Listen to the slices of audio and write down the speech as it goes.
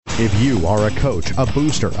If you are a coach, a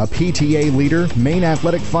booster, a PTA leader, Maine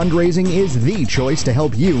Athletic Fundraising is the choice to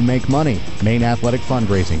help you make money. Maine Athletic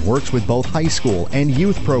Fundraising works with both high school and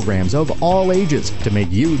youth programs of all ages to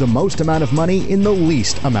make you the most amount of money in the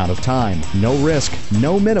least amount of time. No risk,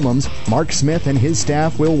 no minimums. Mark Smith and his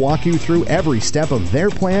staff will walk you through every step of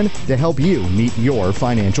their plan to help you meet your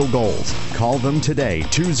financial goals. Call them today,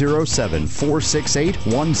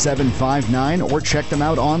 207-468-1759, or check them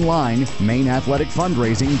out online,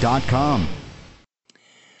 MaineAthleticFundraising.com.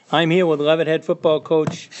 I'm here with Leavitt head football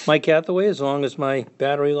coach Mike Hathaway, as long as my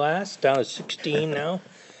battery lasts. Down to 16 now.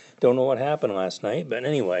 Don't know what happened last night, but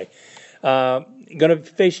anyway. Going to be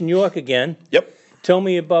facing York again. Yep. Tell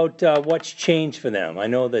me about what's changed for them. I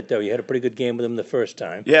know that you had a pretty good game with them the first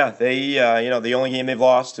time. Yeah, they, the only game they've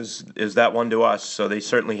lost is that one to us, so they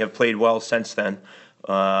certainly have played well since then.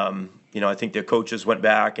 I think their coaches went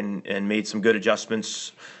back and made some good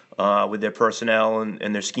adjustments with their personnel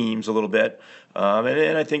and their schemes a little bit.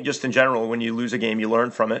 And I think just in general, when you lose a game, you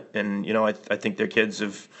learn from it. And, I think their kids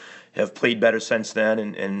have played better since then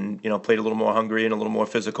and played a little more hungry and a little more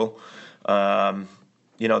physical.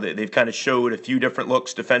 They've kind of showed a few different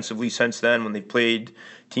looks defensively since then. When they've played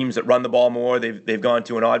teams that run the ball more, they've gone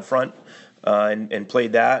to an odd front and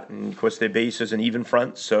played that. And, of course, their base is an even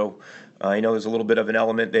front. So, there's a little bit of an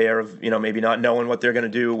element there of, maybe not knowing what they're going to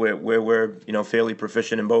do where we're, fairly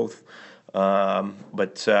proficient in both. And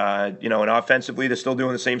offensively, they're still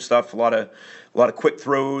doing the same stuff. A lot of quick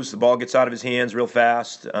throws. The ball gets out of his hands real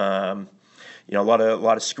fast. A lot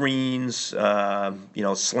of screens,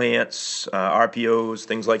 slants, RPOs,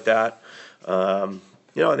 things like that.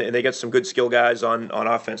 They got some good skill guys on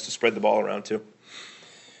offense to spread the ball around too.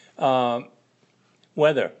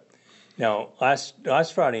 Weather. Now,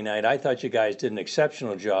 last Friday night, I thought you guys did an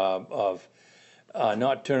exceptional job of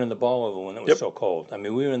not turning the ball over when it was so cold. I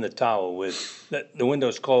mean, we were in the tower with the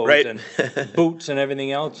windows closed right. and boots and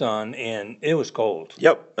everything else on, and it was cold.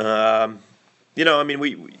 Yep. You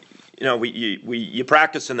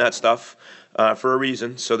practice in that stuff for a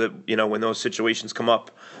reason, so that when those situations come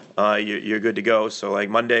up, you're good to go. So like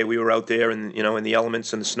Monday, we were out there and in the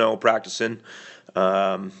elements and the snow practicing.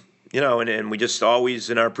 And we just always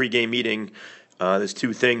in our pregame meeting, there's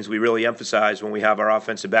two things we really emphasize when we have our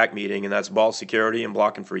offensive back meeting, and that's ball security and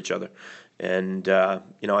blocking for each other. And I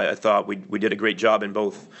thought we did a great job in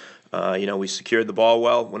both. We secured the ball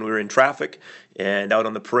well when we were in traffic, and out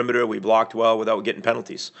on the perimeter we blocked well without getting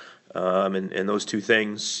penalties. And those two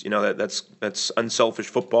things, that's unselfish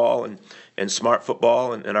football and smart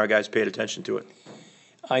football, and our guys paid attention to it.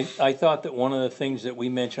 I thought that one of the things that we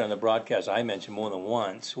mentioned on the broadcast, I mentioned more than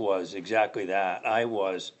once, was exactly that. I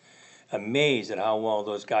was amazed at how well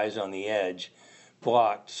those guys on the edge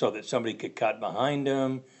blocked so that somebody could cut behind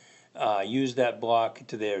them, use that block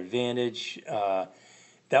to their advantage.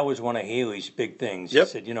 That was one of Haley's big things. Yep.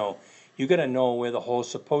 He said, you got to know where the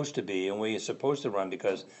hole's supposed to be and where you're supposed to run,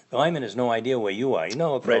 because the lineman has no idea where you are. You're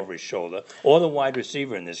not looking over his shoulder, or the wide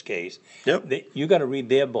receiver in this case. Yep. You got to read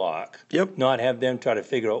their block. Yep. Not have them try to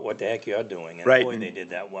figure out what the heck you're doing. And right. boy, they did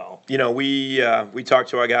that well. We talk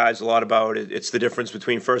to our guys a lot about it. It's the difference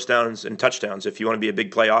between first downs and touchdowns. If you want to be a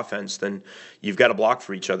big play offense, then you've got to block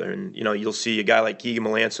for each other. And you'll see a guy like Keegan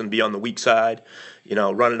Melanson be on the weak side,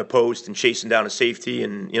 running a post and chasing down a safety,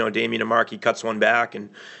 and Damian Amarkey cuts one back,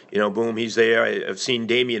 and boom, he's there. I've seen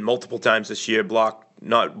Damian multiple times this year block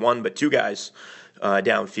not one but two guys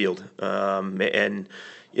downfield.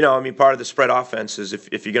 Part of the spread offense is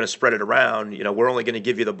if you're going to spread it around, we're only going to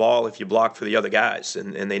give you the ball if you block for the other guys,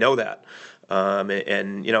 and they know that.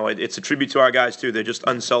 It's a tribute to our guys too. They're just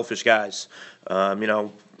unselfish guys.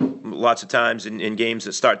 Lots of times in games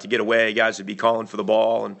that start to get away, guys would be calling for the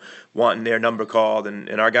ball and wanting their number called, and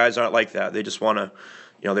our guys aren't like that. They just want to,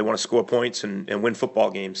 they want to score points and win football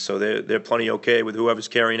games. So they're plenty okay with whoever's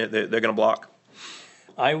carrying it. They're going to block.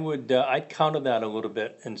 I'd counter that a little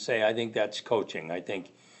bit and say I think that's coaching. I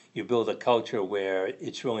think you build a culture where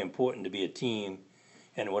it's really important to be a team,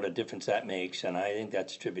 and what a difference that makes. And I think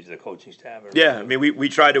that's a tribute to the coaching staff. Yeah, we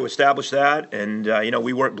try to establish that, and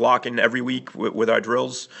we work blocking every week with our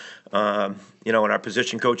drills. And our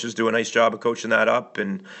position coaches do a nice job of coaching that up.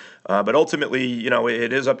 And but ultimately,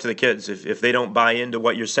 it is up to the kids. If they don't buy into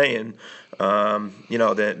what you're saying, then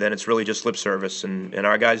it's really just lip service. And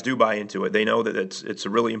our guys do buy into it. They know that it's a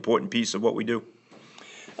really important piece of what we do.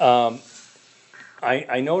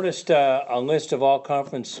 I noticed a list of all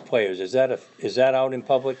conference players. Is that out in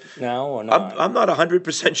public now or not? I'm not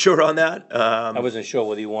 100% sure on that. I wasn't sure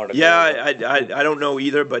whether you wanted to. Yeah, I don't know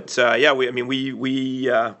either. But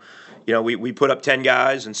we put up 10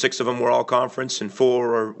 guys, and 6 of them were all conference, and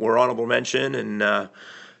 4 were honorable mention. And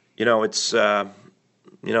it's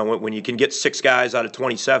when you can get 6 guys out of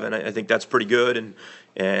 27, I think that's pretty good.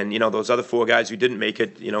 And those other 4 guys who didn't make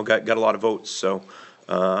it, got a lot of votes. So,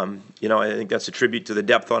 I think that's a tribute to the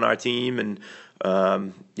depth on our team and,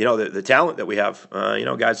 the talent that we have.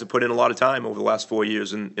 Guys that put in a lot of time over the last 4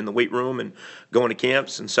 years in the weight room and going to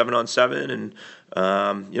camps and 7-on-7. And,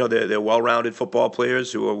 they're well-rounded football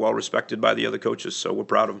players who are well-respected by the other coaches. So we're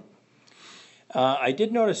proud of them. I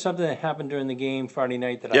did notice something that happened during the game Friday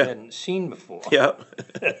night that I hadn't seen before. Yeah,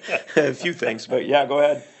 a few things, but yeah, go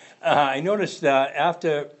ahead. I noticed that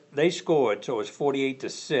after they scored, so it was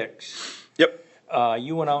 48-6. Yep.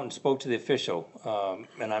 You went out and spoke to the official,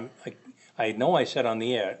 and I know I said on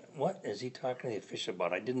the air, what is he talking to the official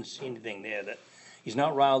about? I didn't see anything there that he's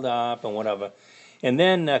not riled up and whatever. And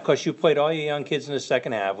then, of course, you played all your young kids in the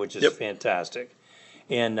second half, which is fantastic.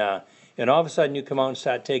 And all of a sudden you come out and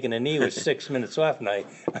start taking a knee with 6 minutes left. And I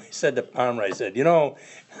said to Palmer, I said,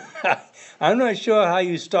 I'm not sure how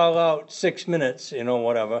you stall out 6 minutes,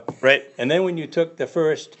 whatever. Right. And then when you took the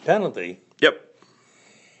first penalty. Yep.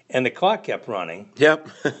 And the clock kept running. Yep.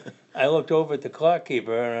 I looked over at the clock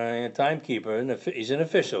keeper and timekeeper, and he's an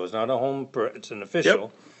official. It's not a it's an official.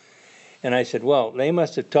 Yep. And I said, well, they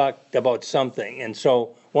must have talked about something. And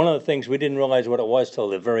so one of the things, we didn't realize what it was till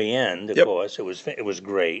the very end, of course. It was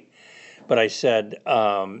great. But I said,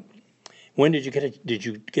 when did you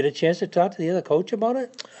get a chance to talk to the other coach about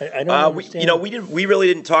it? I don't understand. We really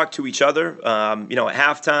didn't talk to each other. At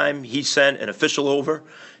halftime, he sent an official over,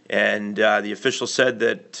 and the official said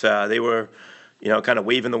that they were, kind of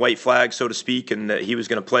waving the white flag, so to speak, and that he was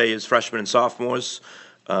going to play his freshmen and sophomores,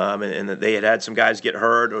 and that they had some guys get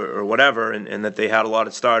hurt or whatever, and that they had a lot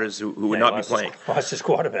of starters who would not be playing. Lost his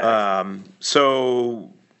quarterback.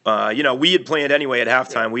 We had planned anyway at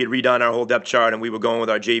halftime. We had redone our whole depth chart, and we were going with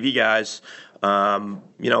our JV guys.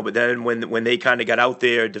 But then when they kind of got out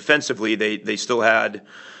there defensively, they still had,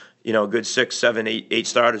 a good 6, 7, 8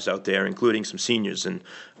 starters out there, including some seniors. And,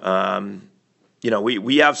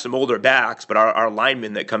 we have some older backs, but our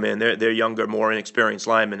linemen that come in, they're younger, more inexperienced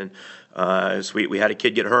linemen. And so we had a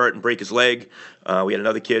kid get hurt and break his leg. We had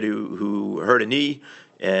another kid who hurt a knee.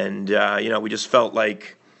 And, we just felt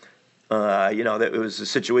like, that it was a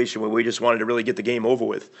situation where we just wanted to really get the game over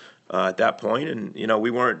with at that point. And,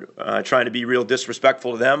 we weren't trying to be real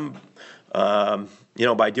disrespectful to them,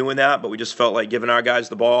 by doing that. But we just felt like giving our guys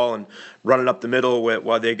the ball and running up the middle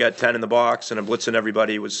while they got 10 in the box and blitzing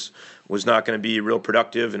everybody was not going to be real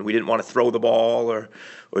productive. And we didn't want to throw the ball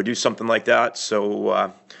or do something like that.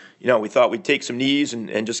 So, we thought we'd take some knees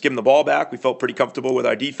and just give them the ball back. We felt pretty comfortable with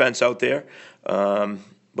our defense out there.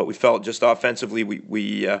 But we felt just offensively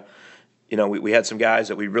we had some guys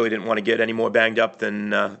that we really didn't want to get any more banged up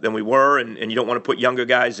than we were, and you don't want to put younger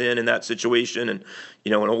guys in that situation, and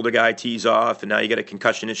an older guy tees off, and now you get a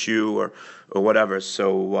concussion issue or whatever.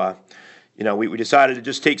 So we decided to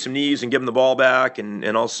just take some knees and give them the ball back,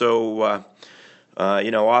 and also on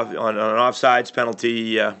an offsides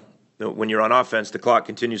penalty, when you're on offense, the clock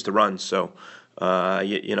continues to run. So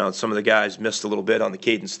some of the guys missed a little bit on the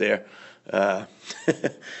cadence there.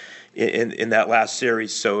 In that last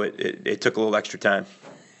series, so it took a little extra time.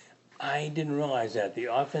 I didn't realize that. The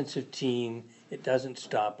offensive team, it doesn't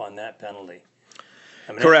stop on that penalty.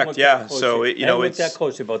 Correct, yeah. So, it's that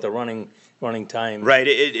closely about the running time. Right,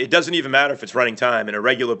 it doesn't even matter if it's running time. In a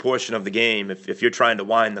regular portion of the game, if you're trying to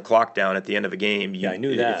wind the clock down at the end of a game, I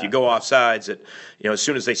knew that. If you go off sides, as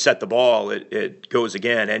soon as they set the ball, it goes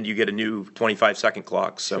again, and you get a new 25-second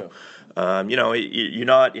clock. So. Sure. You're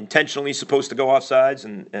not intentionally supposed to go off sides,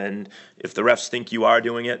 and if the refs think you are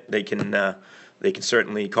doing it, they can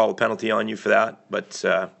certainly call a penalty on you for that. But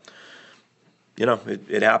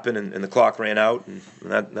it happened, and the clock ran out, and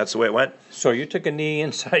that's the way it went. So you took a knee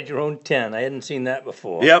inside your own 10. I hadn't seen that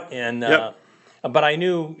before. Yep. And but I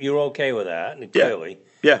knew you were okay with that, clearly.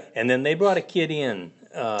 Yeah. And then they brought a kid in,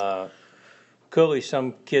 clearly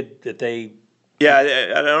some kid that they. Yeah,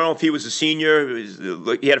 I don't know if he was a senior.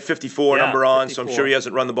 He had a 54 number on, 54. So I'm sure he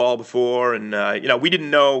hasn't run the ball before. And, we didn't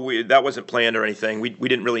know. That wasn't planned or anything. We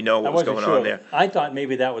didn't really know what was going on there. I thought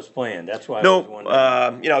maybe that was planned. That's why I was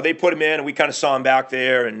wondering. They put him in, and we kind of saw him back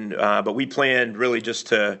there. And but we planned really just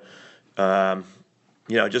to,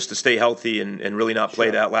 just to stay healthy and really not play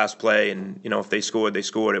that last play. And, if they scored, they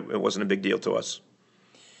scored. It wasn't a big deal to us.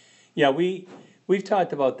 Yeah, we've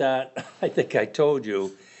talked about that. I think I told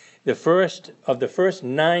you. The first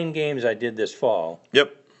 9 games I did this fall.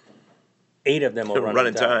 Yep. 8 of them were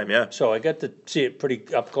running time. Yeah. So I got to see it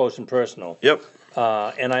pretty up close and personal. Yep.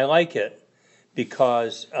 And I like it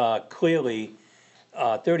because clearly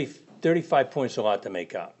 35 points is a lot to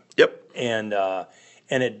make up. Yep. And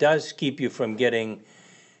it does keep you from getting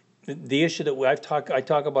the issue that I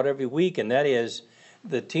talk about every week, and that is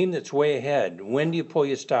the team that's way ahead. When do you pull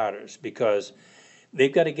your starters? Because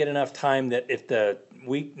they've got to get enough time that if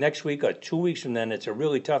next week or 2 weeks from then it's a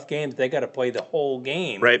really tough game, they got to play the whole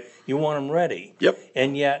game. Right. You want them ready. Yep.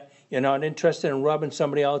 And yet you're not interested in rubbing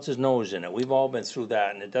somebody else's nose in it. We've all been through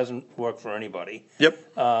that, and it doesn't work for anybody.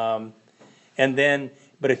 Yep.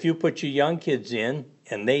 But if you put your young kids in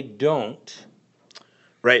and they don't,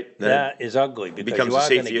 right. That is ugly, because becomes you a are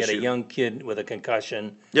going to safety get a issue. young kid with a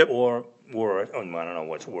concussion. Yep. Or worse. I don't know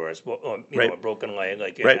what's worse, but Right. a broken leg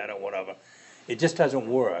like you Right. had or whatever. It just doesn't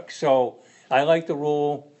work. So I like the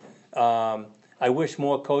rule. I wish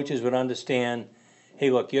more coaches would understand,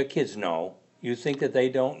 hey, look, your kids know. You think that they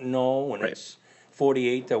don't know when Right. it's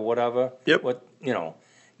 48 or whatever? Yep.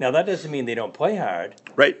 Now, that doesn't mean they don't play hard,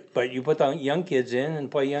 Right. but you put the young kids in and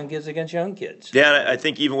play young kids against young kids. Yeah, and I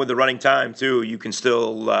think even with the running time too, you can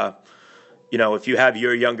still, if you have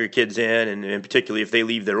your younger kids in, and particularly if they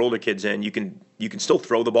leave their older kids in, you can still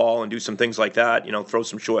throw the ball and do some things like that. Throw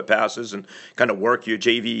some short passes and kind of work your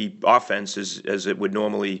JV offense as it would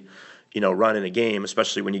normally, run in a game,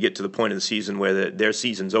 especially when you get to the point of the season where their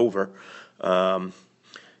season's over. So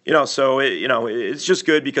it's just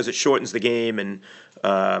good because it shortens the game, and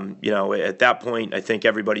at that point, I think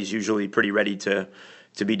everybody's usually pretty ready to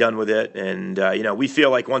be done with it, and we feel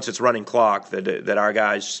like once it's running clock that our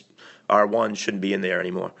guys, our ones, shouldn't be in there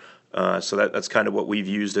anymore. So that's kind of what we've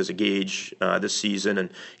used as a gauge this season, and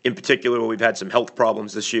in particular, we've had some health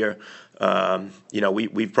problems this year.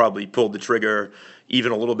 We've probably pulled the trigger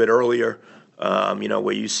even a little bit earlier.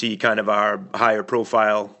 Where you see kind of our higher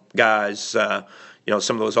profile guys.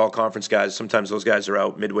 Some of those all-conference guys, sometimes those guys are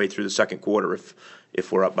out midway through the second quarter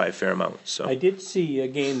if we're up by a fair amount. So I did see a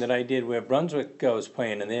game that I did where Brunswick was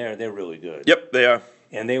playing, and they're really good. Yep, they are.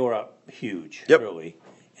 And they were up huge, Yep. really.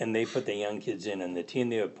 And they put the young kids in, and the team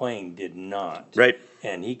they were playing did not. Right.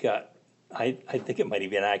 And he got, I think it might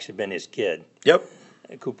have actually been his kid, Yep.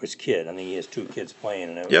 Cooper's kid. I think he has two kids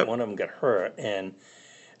playing, and Yep. one of them got hurt. And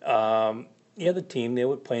the other team, they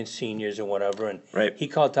were playing seniors or whatever, and Right. he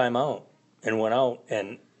called timeout and went out,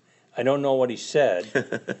 and I don't know what he said,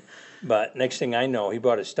 but next thing I know, he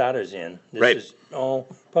brought his starters in. This Right. is,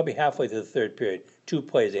 probably halfway through the third period. 2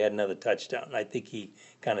 plays, they had another touchdown. And I think he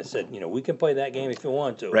kind of said, we can play that game if you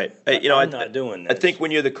want to. Right. But I'm not doing this. I think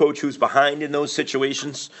when you're the coach who's behind in those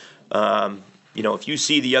situations, if you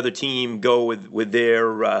see the other team go with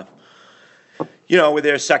their, with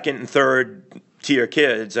their second and third tier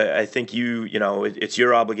kids, I think it's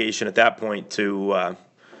your obligation at that point to,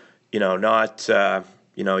 not,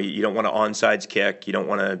 you don't want to onside kick. You don't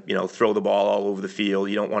want to, throw the ball all over the field.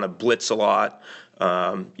 You don't want to blitz a lot.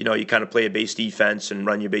 You kind of play a base defense and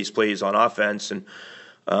run your base plays on offense. And,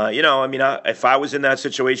 if I was in that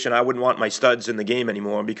situation, I wouldn't want my studs in the game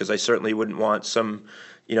anymore, because I certainly wouldn't want some,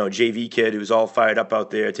 JV kid who's all fired up out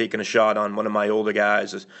there taking a shot on one of my older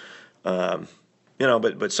guys.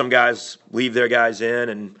 But some guys leave their guys in,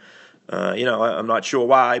 and, I'm not sure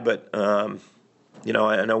why, but, I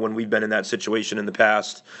know when we've been in that situation in the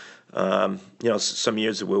past, some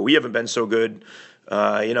years where we haven't been so good,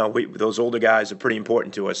 those older guys are pretty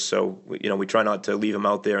important to us. So, we try not to leave them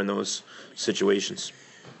out there in those situations.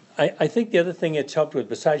 I think the other thing it's helped with,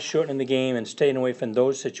 besides shortening the game and staying away from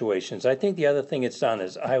those situations, I think the other thing it's done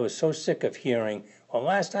is I was so sick of hearing, well,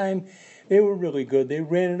 last time they were really good. They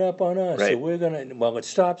ran it up on us. Right. So we're going to, it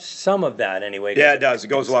stops some of that anyway. Yeah, it does. It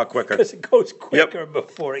goes a lot quicker. Because it goes quicker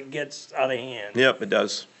before it gets out of hand. Yep, it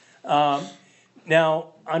does. Now,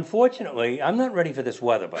 unfortunately, I'm not ready for this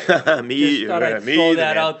weather, by the way. Me Just thought I'd me throw either,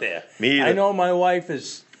 that man. out there. Me either. I know my wife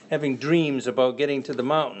is having dreams about getting to the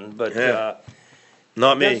mountain, but Yeah.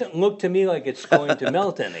 Not it me. doesn't look to me like it's going to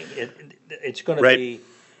melt any. It's going to Right. be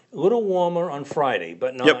a little warmer on Friday,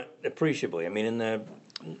 but not Yep. appreciably. I mean, in the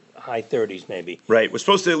high 30s maybe. Right. We're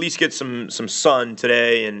supposed to at least get some sun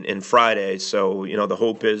today and Friday. So, the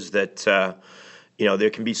hope is that, there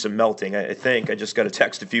can be some melting. I think I just got a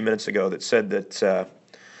text a few minutes ago that said that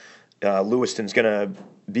Lewiston's going to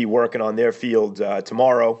be working on their field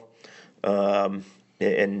tomorrow, and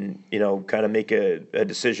kind of make a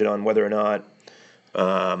decision on whether or not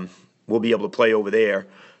we'll be able to play over there.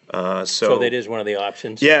 So that is one of the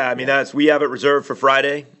options. Yeah, I mean we have it reserved for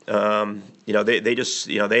Friday. They just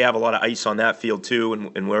they have a lot of ice on that field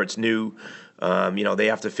too, and where it's new, they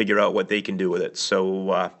have to figure out what they can do with it.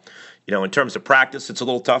 So in terms of practice, it's a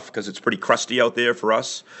little tough because it's pretty crusty out there for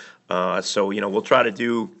us. So we'll try to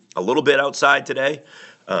do a little bit outside today,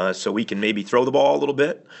 so we can maybe throw the ball a little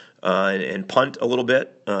bit and punt a little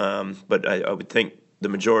bit. But I would think the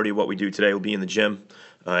majority of what we do today will be in the gym,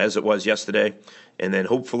 as it was yesterday. and then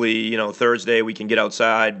hopefully, Thursday we can get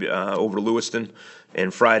outside over to Lewiston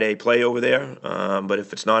and Friday play over there. But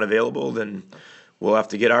if it's not available, then we'll have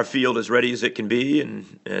to get our field as ready as it can be, and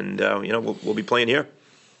we'll be playing here.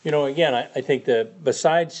 Again, I think that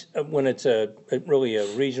besides when it's really a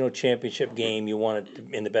regional championship game, you want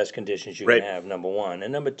it in the best conditions you Right. can have, number one.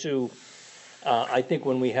 And number two, I think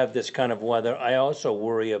when we have this kind of weather, I also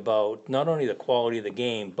worry about not only the quality of the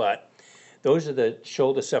game, but those are the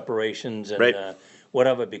shoulder separations and Right.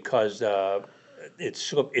 whatever, because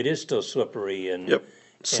it is still slippery and Yep,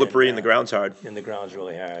 slippery and the ground's hard. And the ground's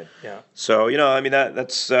really hard. Yeah. So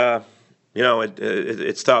that's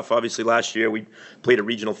it's tough. Obviously, last year we played a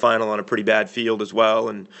regional final on a pretty bad field as well,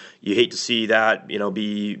 and you hate to see that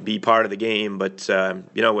be part of the game. But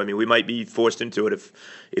we might be forced into it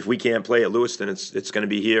if we can't play at Lewiston. It's going to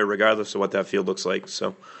be here regardless of what that field looks like.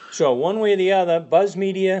 So one way or the other, Buzz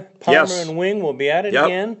Media, Palmer Yes. and Wing will be at it Yep.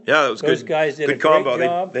 again. Yeah, that was Those good. guys did good a great combo.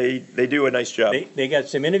 job. They do a nice job. They got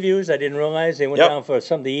some interviews. I didn't realize they went Yep. down for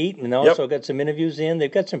something to eat, and also got some interviews in.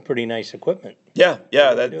 They've got some pretty nice equipment. Yeah.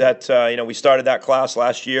 We started that class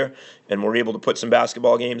last year, and we're able to put some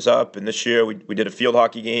basketball games up. And this year we did a field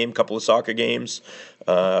hockey game, a couple of soccer games,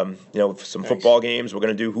 some football games. We're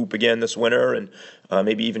going to do hoop again this winter, and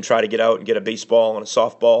maybe even try to get out and get a baseball and a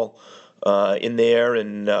softball in there.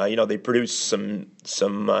 And they produce some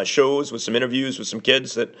shows with some interviews with some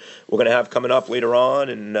kids that we're going to have coming up later on.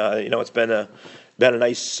 And it's been a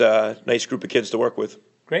nice group of kids to work with.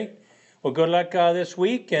 Great. Well, good luck this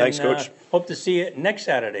week. And, Thanks, Coach. Hope to see you next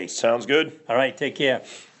Saturday. Sounds good. All right, take care.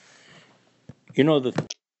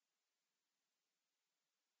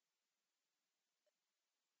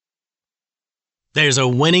 There's a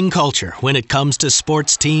winning culture when it comes to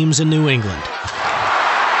sports teams in New England.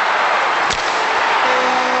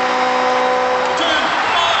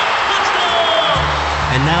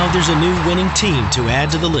 And now there's a new winning team to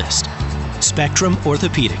add to the list. Spectrum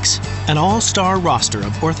Orthopedics, an all-star roster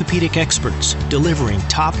of orthopedic experts delivering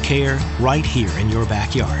top care right here in your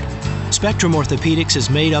backyard. Spectrum Orthopedics is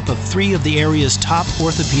made up of 3 of the area's top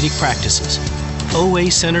orthopedic practices: OA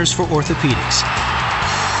Centers for Orthopedics,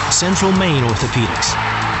 Central Maine Orthopedics,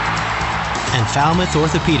 and Falmouth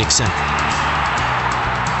Orthopedic Center.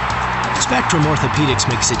 Spectrum Orthopedics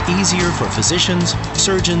makes it easier for physicians,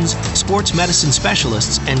 surgeons, sports medicine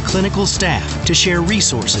specialists, and clinical staff to share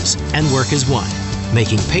resources and work as one,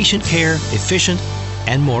 making patient care efficient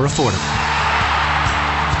and more affordable.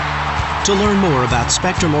 To learn more about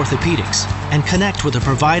Spectrum Orthopedics and connect with a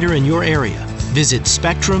provider in your area, visit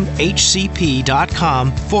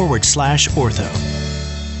spectrumhcp.com/ortho.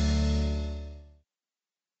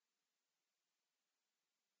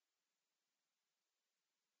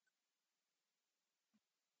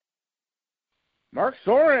 Mark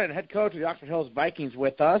Soehren, head coach of the Oxford Hills Vikings,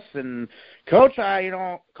 with us. And, Coach,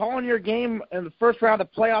 calling your game in the first round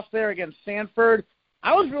of playoffs there against Sanford,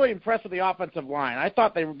 I was really impressed with the offensive line. I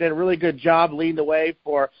thought they did a really good job leading the way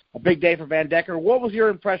for a big day for Van Decker. What was your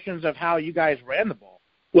impressions of how you guys ran the ball?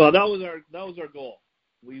 Well, that was our goal.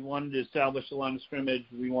 We wanted to establish the line of scrimmage.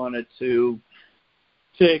 We wanted to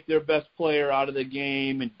take their best player out of the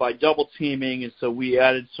game and by double teaming, and so we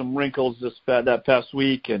added some wrinkles that past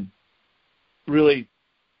week, and really,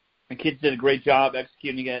 the kids did a great job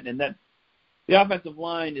executing it. And then the offensive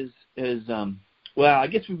line is I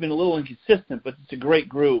guess we've been a little inconsistent, but it's a great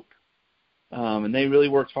group, and they really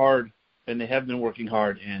worked hard, and they have been working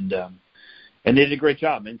hard, and they did a great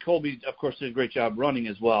job. And Colby, of course, did a great job running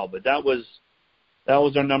as well. But that was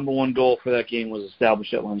our number one goal for that game, was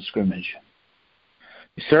establish that line of scrimmage.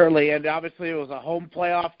 Certainly, and obviously it was a home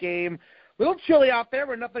playoff game. A little chilly out there,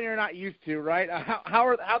 but nothing you're not used to, right?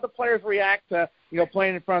 How the players react to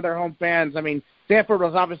playing in front of their home fans? I mean, Stanford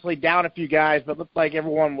was obviously down a few guys, but looked like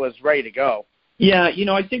everyone was ready to go. Yeah,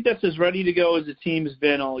 I think that's as ready to go as the team has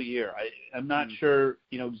been all year. I'm not sure,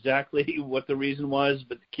 exactly what the reason was,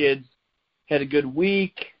 but the kids had a good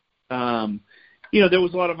week. There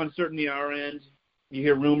was a lot of uncertainty on our end. You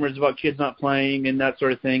hear rumors about kids not playing and that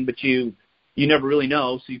sort of thing, but you never really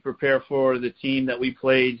know, so you prepare for the team that we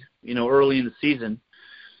played, early in the season.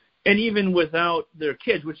 And even without their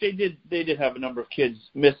kids, which they did have a number of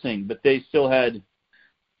kids missing, but they still had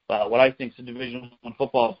what I think is a Division I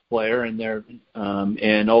football player in there,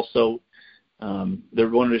 and also they're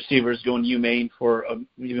one of the receivers going to UMaine for a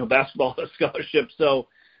basketball scholarship. So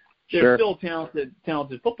they're still a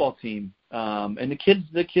talented football team, and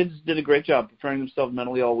the kids did a great job preparing themselves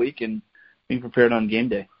mentally all week and being prepared on game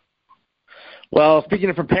day. Well, speaking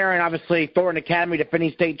of preparing, obviously Thornton Academy,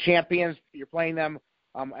 defending state champions. You're playing them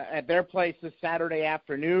at their place this Saturday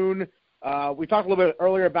afternoon. We talked a little bit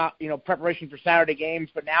earlier about preparation for Saturday games,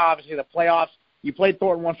 but now obviously the playoffs You played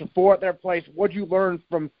Thornton once before at their place. What'd you learn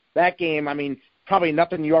from that game? I mean, probably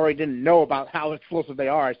nothing you already didn't know about how explosive they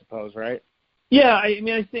are, I suppose, right? Yeah, I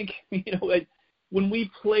mean, I think, when we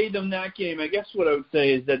played them that game, I guess what I would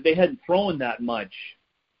say is that they hadn't thrown that much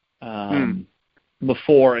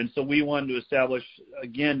before, and so we wanted to establish,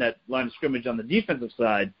 again, that line of scrimmage on the defensive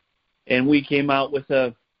side, and we came out with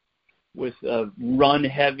a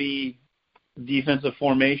run-heavy defensive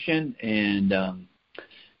formation, and,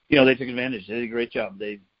 they took advantage. They did a great job.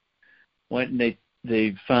 They went and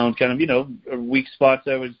they found kind of, weak spots,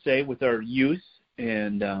 I would say, with our youth,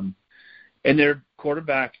 and their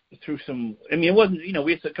quarterback threw some. I mean, it wasn't.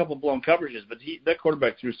 We had a couple of blown coverages, but that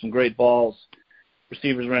quarterback threw some great balls.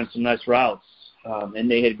 Receivers ran some nice routes,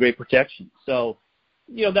 and they had great protection. So,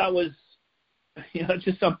 that was,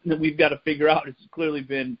 just something that we've got to figure out. It's clearly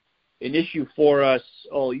been an issue for us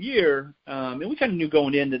all year, and we kind of knew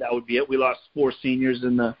going in that would be it. We lost 4 seniors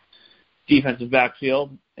in the defensive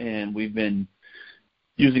backfield, and we've been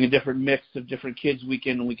using a different mix of different kids week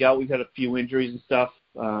in and week out. We've had a few injuries and stuff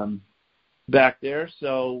back there,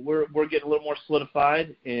 so we're getting a little more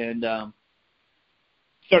solidified and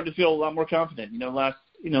starting to feel a lot more confident.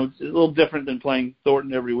 It's a little different than playing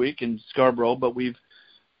Thornton every week in Scarborough, but we've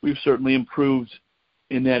certainly improved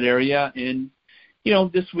in that area. And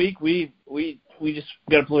this week we just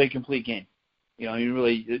got to play a complete game.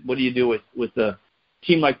 Really, what do you do with a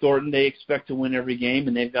team like Thornton? They expect to win every game,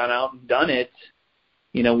 and they've gone out and done it.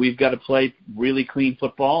 We've got to play really clean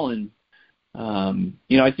football, and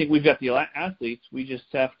I think we've got the athletes. We just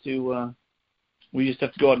have to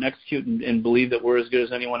go out and execute and believe that we're as good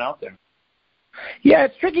as anyone out there. Yeah,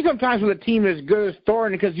 it's tricky sometimes with a team as good as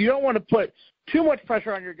Thornton because you don't want to put too much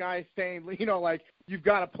pressure on your guys saying, like you've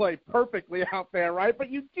got to play perfectly out there, right? But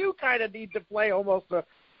you do kind of need to play almost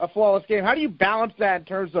a flawless game. How do you balance that in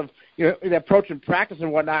terms of the approach in practice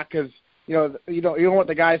and whatnot? Because you don't want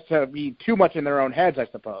the guys to be too much in their own heads, I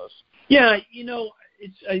suppose. Yeah,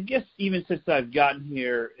 I guess even since I've gotten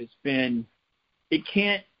here, it's been you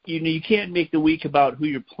can't make the week about who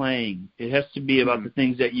you're playing. It has to be about the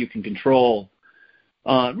things that you can control,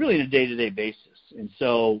 really on a day-to-day basis. And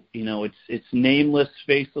so, it's nameless,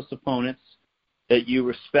 faceless opponents that you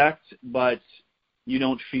respect, but you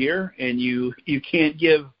don't fear, and you can't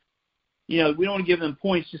give, we don't want to give them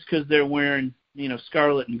points just because they're wearing,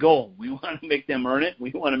 scarlet and gold. We want to make them earn it.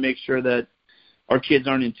 We want to make sure that our kids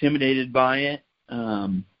aren't intimidated by it.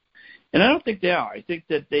 And I don't think they are. I think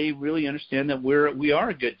that they really understand that we are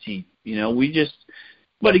a good team.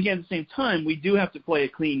 But again, at the same time, we do have to play a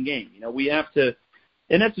clean game. We have to,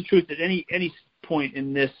 and that's the truth at any point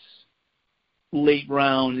in these late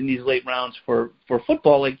rounds for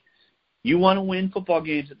football, like you want to win football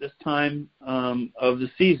games at this time of the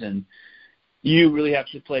season, you really have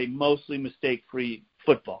to play mostly mistake-free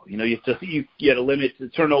football. You have to limit the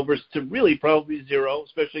turnovers to really probably 0,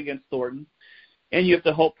 especially against Thornton. And you have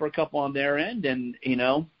to hope for a couple on their end and,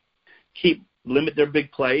 limit their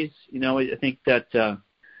big plays. I think that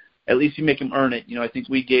at least you make them earn it. I think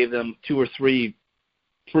we gave them 2 or 3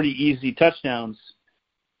 pretty easy touchdowns,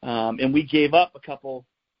 and we gave up a couple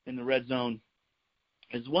in the red zone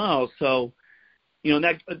as well. So,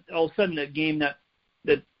 that all of a sudden that game that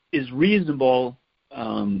is reasonable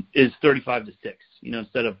is 35-6,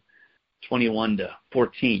 instead of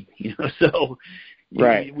 21-14. So.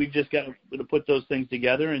 Right. We've just got to put those things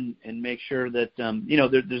together and make sure that,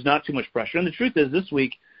 there's not too much pressure. And the truth is this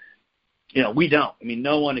week, we don't. I mean,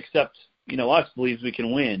 no one except, us believes we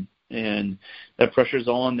can win. And that pressure is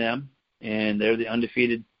all on them. And they're the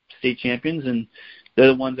undefeated state champions, and they're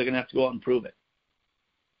the ones that are going to have to go out and prove it.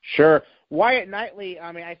 Sure. Wyatt Knightley,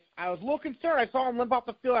 I mean, I was a little concerned. I saw him limp off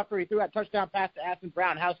the field after he threw that touchdown pass to Aston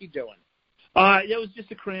Brown. How's he doing? It was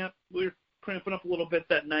just a cramp. We were cramping up a little bit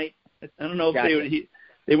that night. I don't know if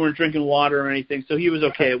they weren't drinking water or anything, so he was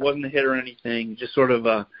okay. It wasn't a hit or anything. Just sort of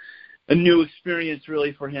a new experience,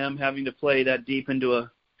 really, for him, having to play that deep into a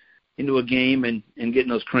game and getting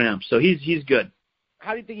those cramps. So he's good.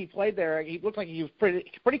 How do you think he played there? He looked like he was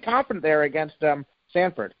pretty confident there against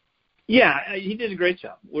Sanford. Yeah, he did a great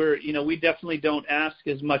job. We definitely don't ask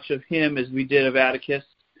as much of him as we did of Atticus,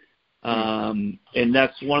 and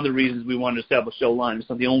that's one of the reasons we wanted to establish O-line. It's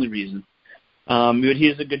not the only reason. But he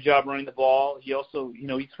does a good job running the ball. He also,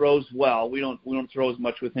 he throws well. We don't throw as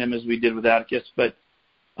much with him as we did with Atticus, but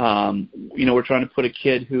we're trying to put a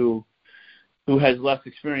kid who has less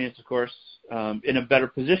experience, of course, in a better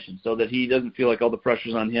position so that he doesn't feel like all the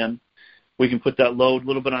pressure's on him. We can put that load a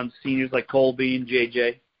little bit on seniors like Colby and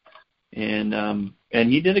JJ, and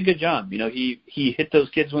he did a good job. He hit those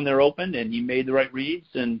kids when they're open, and he made the right reads,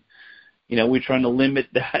 and we're trying to limit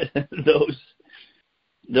those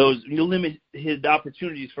you limit his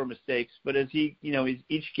opportunities for mistakes. But as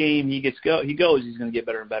each game he goes, he's going to get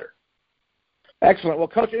better and better. Excellent. Well,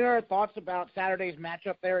 Coach, any other thoughts about Saturday's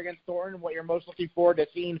matchup there against Soehren and what you're most looking forward to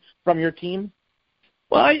seeing from your team?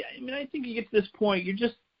 Well, I think you get to this point, you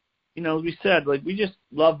just, as we said, we just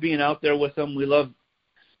love being out there with them. We love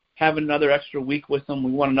having another extra week with them.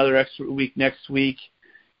 We want another extra week next week.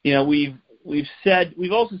 We've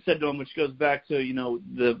also said to them, which goes back to,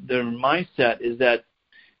 their mindset is that,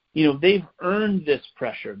 they've earned this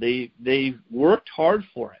pressure. They've worked hard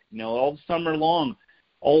for it, all summer long,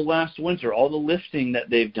 all last winter, all the lifting that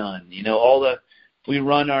they've done, we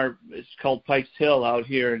run it's called Pikes Hill out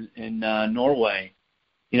here in Norway.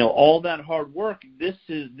 All that hard work, this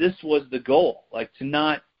was the goal, to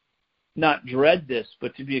not dread this,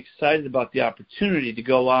 but to be excited about the opportunity to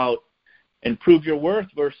go out and prove your worth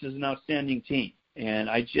versus an outstanding team. And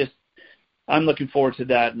I'm looking forward to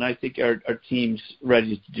that, and I think our team's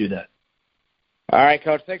ready to do that. All right,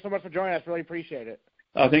 Coach. Thanks so much for joining us. Really appreciate it.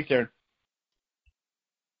 Oh, thanks, Aaron.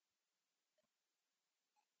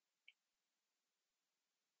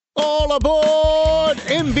 All aboard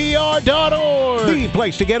MBR.org, the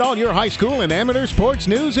place to get all your high school and amateur sports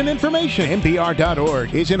news and information.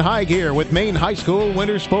 MBR.org is in high gear with Maine high school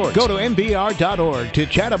winter sports. Go to MBR.org to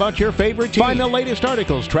chat about your favorite team. Find the latest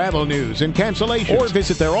articles, travel news, and cancellations. Or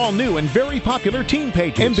visit their all-new and very popular team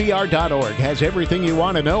pages. MBR.org has everything you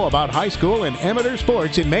want to know about high school and amateur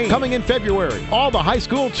sports in Maine. Coming in February, all the high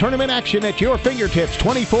school tournament action at your fingertips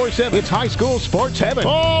 24/7. It's high school sports heaven.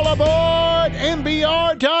 All aboard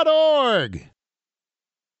MBR.org.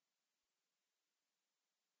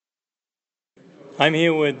 I'm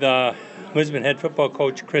here with Lisbon head football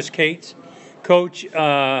coach Chris Cates. Coach,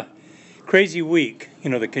 crazy week.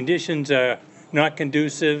 The conditions are not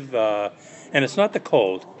conducive, and it's not the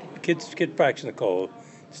cold. Kids practice in the cold.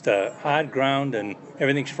 It's the hard ground, and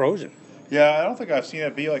everything's frozen. Yeah, I don't think I've seen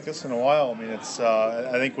it be like this in a while. I mean, it's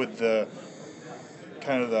I think with the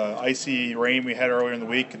kind of the icy rain we had earlier in the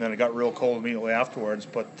week, and then it got real cold immediately afterwards.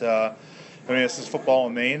 But this is football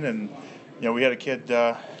in Maine, and we had a kid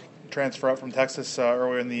transfer up from Texas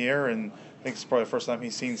earlier in the year, and I think it's probably the first time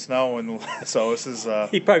he's seen snow, and so this is.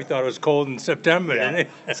 He probably thought it was cold in September, didn't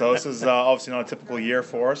he? So this is obviously not a typical year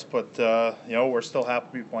for us, but we're still happy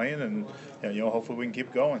to be playing, and hopefully we can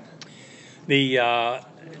keep going.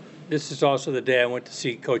 This is also the day I went to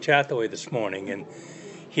see Coach Hathaway this morning, and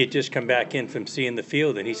he had just come back in from seeing the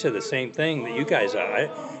field, and he said the same thing that you guys are.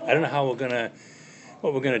 I don't know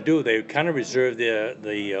what we're gonna do. They kind of reserved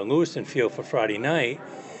the Lewiston field for Friday night,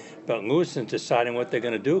 but Lewiston's deciding what they're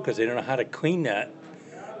gonna do because they don't know how to clean that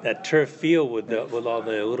turf field with all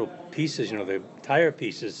the little pieces, the tire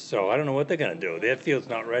pieces. So I don't know what they're gonna do. Their field's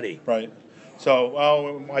not ready. Right. So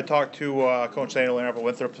I talked to Coach St. Hilaire up at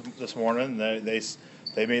Winthrop this morning.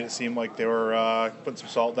 They made it seem like they were putting some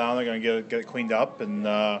salt down. They're going to get it cleaned up, and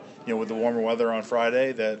with the warmer weather on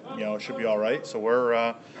Friday, that it should be all right. So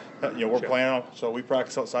we're planning. So we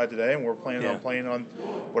practiced outside today, and we're planning on playing on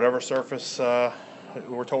whatever surface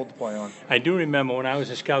we're told to play on. I do remember when I was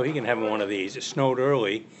a scout, he can have one of these. It snowed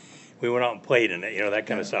early. We went out and played in it, that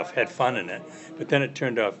kind of stuff. Had fun in it, but then it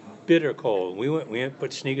turned off bitter cold. We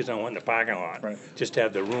put sneakers on, went in the parking lot, just to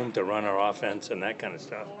have the room to run our offense and that kind of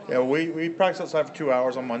stuff. Yeah, we practiced outside for 2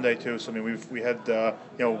 hours on Monday too. So we had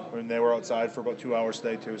and they were outside for about 2 hours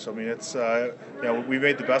today too. So it's we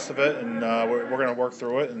made the best of it, and we're going to work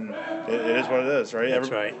through it, and it is what it is, right? That's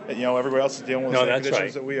right. Everybody else is dealing with the same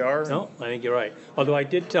conditions that we are. No, I think you're right. Although I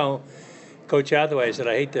did tell Coach Hathaway, I said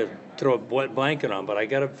I hate to throw a wet blanket on, but I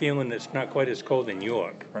got a feeling it's not quite as cold in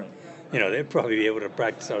York. Right. They'd probably be able to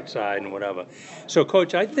practice outside and whatever. So,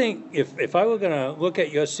 Coach, I think if I were going to look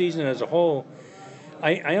at your season as a whole,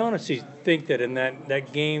 I honestly think that in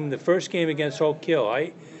that game, the first game against Oak Hill,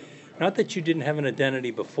 not that you didn't have an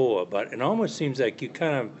identity before, but it almost seems like you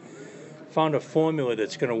kind of found a formula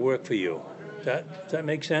that's going to work for you. Does that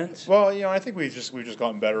make sense? Well, I think we've just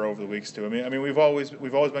gotten better over the weeks too. I mean, we've always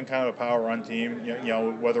been kind of a power run team.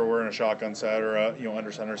 Whether we're in a shotgun set or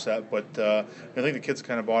under center set. But I think the kids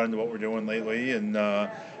kind of bought into what we're doing lately, and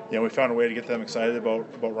we found a way to get them excited about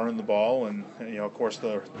running the ball. And of course,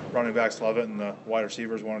 the running backs love it, and the wide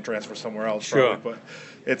receivers want to transfer somewhere else. Sure. Probably. But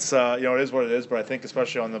it's it is what it is. But I think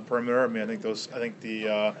especially on the perimeter, I think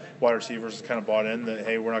the wide receivers kind of bought in that,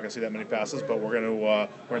 hey, we're not going to see that many passes, but we're going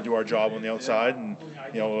to do our job on the outside and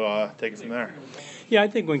take it from there. Yeah, I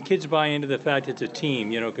think when kids buy into the fact it's a team,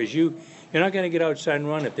 because you're not going to get outside and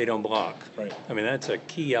run if they don't block. Right. I mean, that's a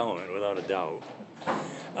key element without a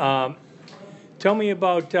doubt. Tell me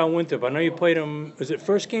about Winthrop. I know you played them. Was it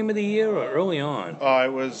first game of the year or early on?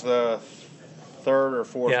 It was the third or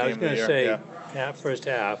fourth game of the year. Yeah, I was going to say. Yeah. first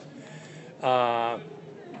half.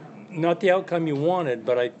 Not the outcome you wanted,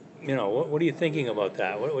 but what are you thinking about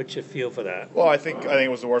that? What's your feel for that? Well, I think it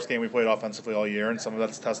was the worst game we played offensively all year, and some of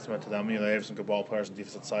that's a testament to them. They have some good ball players on the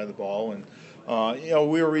defensive side of the ball, and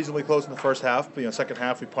we were reasonably close in the first half. But second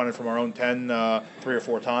half we punted from our own 10 3 or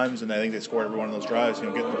 4 times, and I think they scored every one of those drives.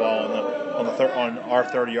 Getting the ball on our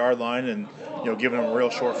 30-yard line, and giving them a real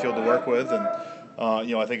short field to work with. And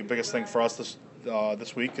I think the biggest thing for us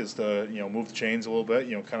this week is to move the chains a little bit,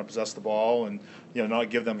 kind of possess the ball, and not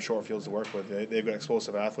give them short fields to work with. They've got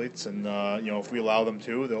explosive athletes, and if we allow them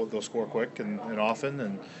to, they'll score quick and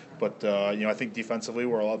often. But I think defensively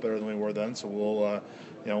we're a lot better than we were then. So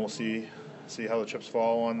we'll see how the chips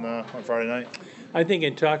fall on Friday night. I think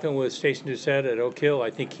in talking with Stacey Doucette at Oak Hill, I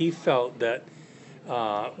think he felt that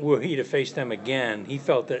were he to face them again, he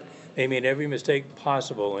felt that they made every mistake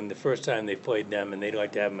possible in the first time they played them, and they'd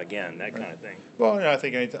like to have them again, that kind of thing. Well, I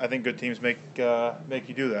think good teams make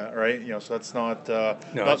you do that, right? So that's not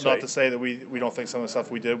that's not right. to say that we don't think some of the stuff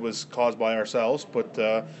we did was caused by ourselves, but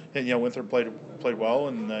Winthrop played well,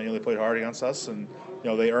 and they played hard against us, and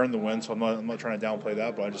they earned the win. So I'm not trying to downplay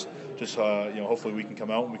that, but I just hopefully we can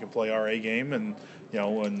come out and we can play our A game, and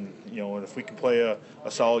and if we can play a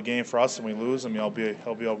solid game for us and we lose, I'll be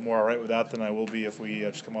more all right with that than I will be if we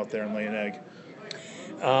just come out there and lay an egg.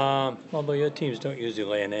 Although your teams don't usually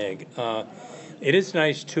lay an egg, it is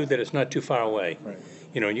nice too that it's not too far away. Right.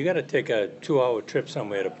 You got to take a 2-hour trip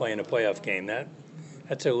somewhere to play in a playoff game.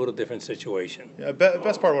 That's a little different situation. Yeah,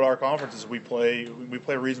 best part about our conference is we play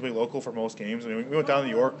reasonably local for most games. We went down to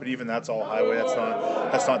York, but even that's all highway.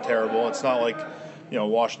 That's not terrible. It's not like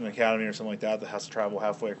Washington Academy or something like that has to travel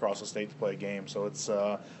halfway across the state to play a game. So it's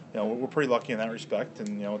we're pretty lucky in that respect,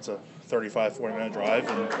 and it's a 35-40 minute drive,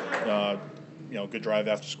 and good drive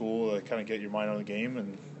after school to kind of get your mind on the game,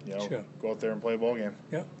 and Sure. Go out there and play a ball game.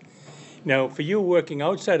 Yeah. Now, for you working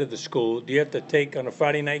outside of the school, do you have to take on a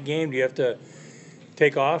Friday night game? Do you have to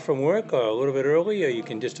take off from work or a little bit early, or you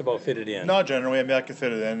can just about fit it in? No, generally, I can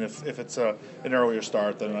fit it in. If it's an earlier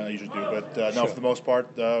start, then I usually do. But no, Sure. for the most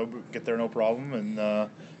part, get there no problem. And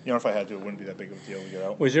if I had to, it wouldn't be that big of a deal to get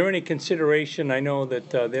out. Was there any consideration? I know that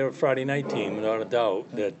they're a Friday night team, without a doubt,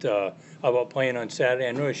 that about playing on Saturday.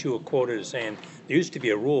 I noticed you were quoted as saying there used to be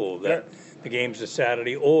a rule that the game's a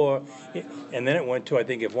Saturday, and then it went to, I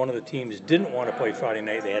think, if one of the teams didn't want to play Friday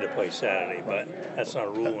night, they had to play Saturday. But that's not a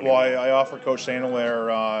rule anymore. Well, I offered Coach St.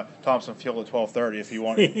 Hilaire Thompson Field at 12:30 if he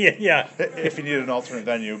wanted. Yeah. If he needed an alternate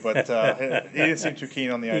venue, but he didn't seem too keen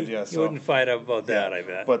on the idea. You wouldn't fight up about that, I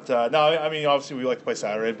bet. But no, obviously we like to play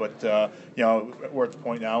Saturday, but we're at the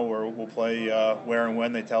point now where we'll play where and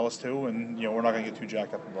when they tell us to, and we're not going to get too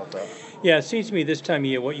jacked up about that. Yeah, it seems to me this time of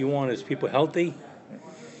year what you want is people healthy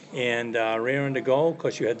and raring to go,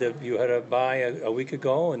 because you had a bye a week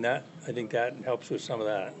ago, and I think that helps with some of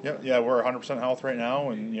that. Yeah, we're 100% health right now,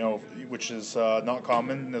 and which is not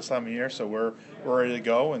common this time of year. So we're ready to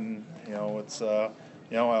go, and it's I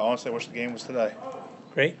honestly wish the game was today.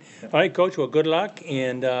 Great. All right, Coach. Well, good luck,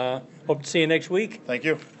 and hope to see you next week. Thank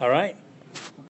you. All right.